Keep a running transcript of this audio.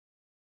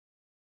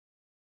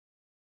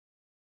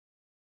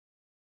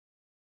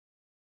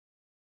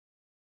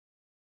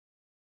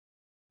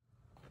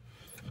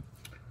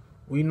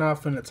We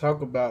not finna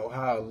talk about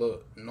how I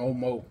look no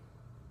more.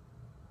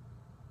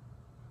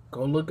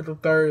 Go look at the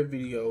third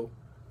video,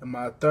 and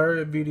my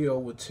third video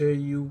will tell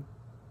you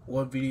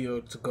what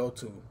video to go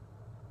to.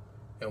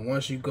 And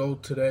once you go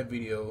to that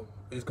video,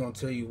 it's gonna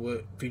tell you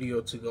what video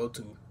to go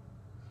to.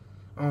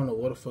 I don't know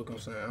what the fuck I'm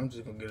saying. I'm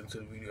just gonna get into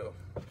the video.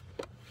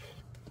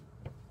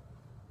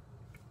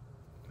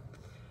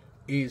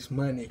 It's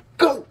money.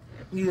 Go!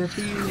 You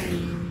feel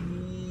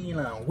me?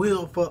 Now,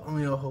 will fuck on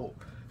your hoe.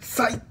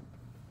 Sight!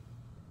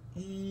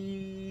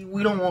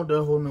 We don't want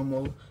that hoe no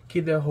more.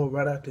 Get that hoe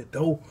right out the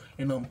door,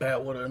 and I'm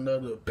back with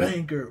another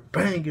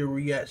banger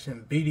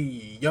reaction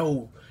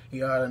video.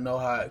 You gotta know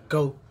how it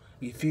go.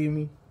 You feel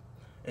me?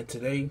 And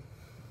today,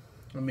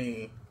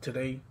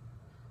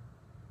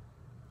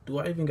 do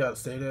I even gotta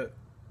say that?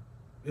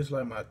 It's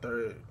like my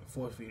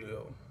fourth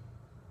video.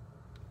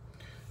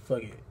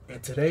 Fuck it.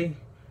 And today,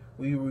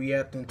 we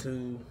reacting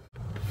to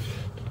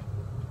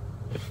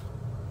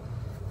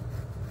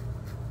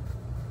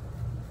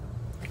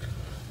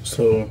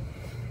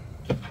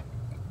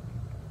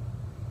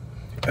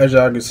as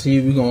y'all can see,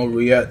 we gonna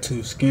react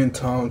to skin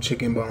tone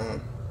chicken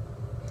bone.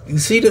 You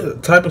see the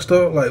type of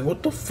stuff? Like,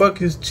 what the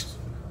fuck is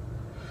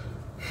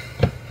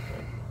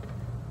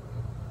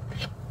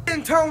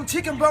skin tone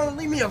chicken bone?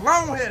 Leave me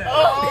alone here.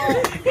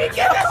 Oh, get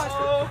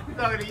that.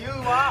 Talking to you,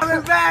 Mom.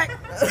 Coming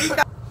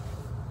back.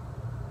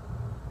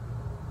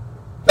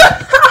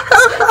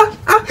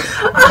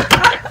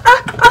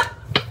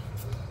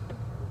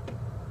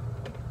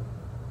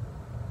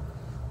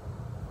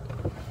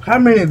 How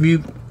many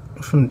views?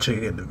 I'm finna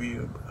check out the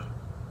view, bro.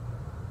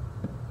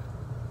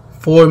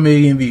 4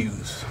 million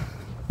views.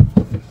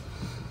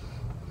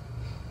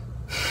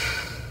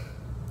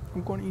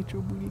 I'm gonna eat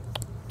your booty.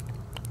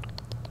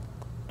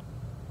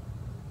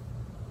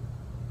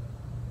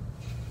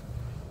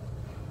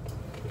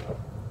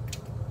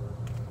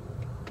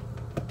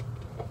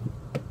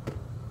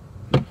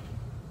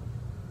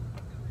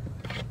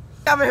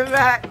 Coming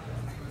back.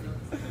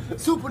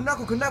 Super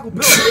knuckle built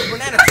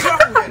banana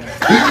truffle with it.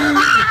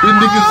 This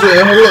nigga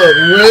said, hold up,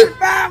 what?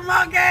 Five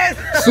monkeys.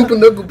 Super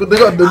knuckle, but they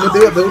got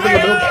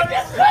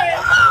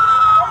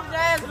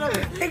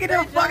Nigga,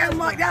 them fucking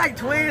monkeys, they like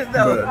twins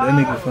though. Bro, that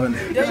nigga funny.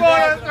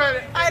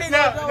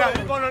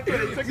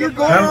 You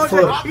going on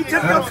Twitter? He took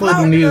your How the fuck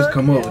clout. do niggas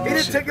come up with He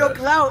this just shit? took your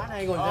clout.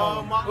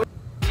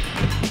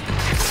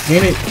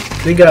 In it,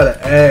 they got an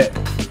ad.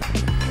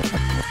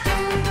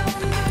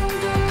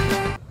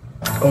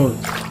 Oh,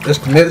 that's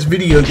the next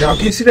video. Y'all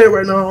can see that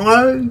right now.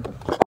 Right?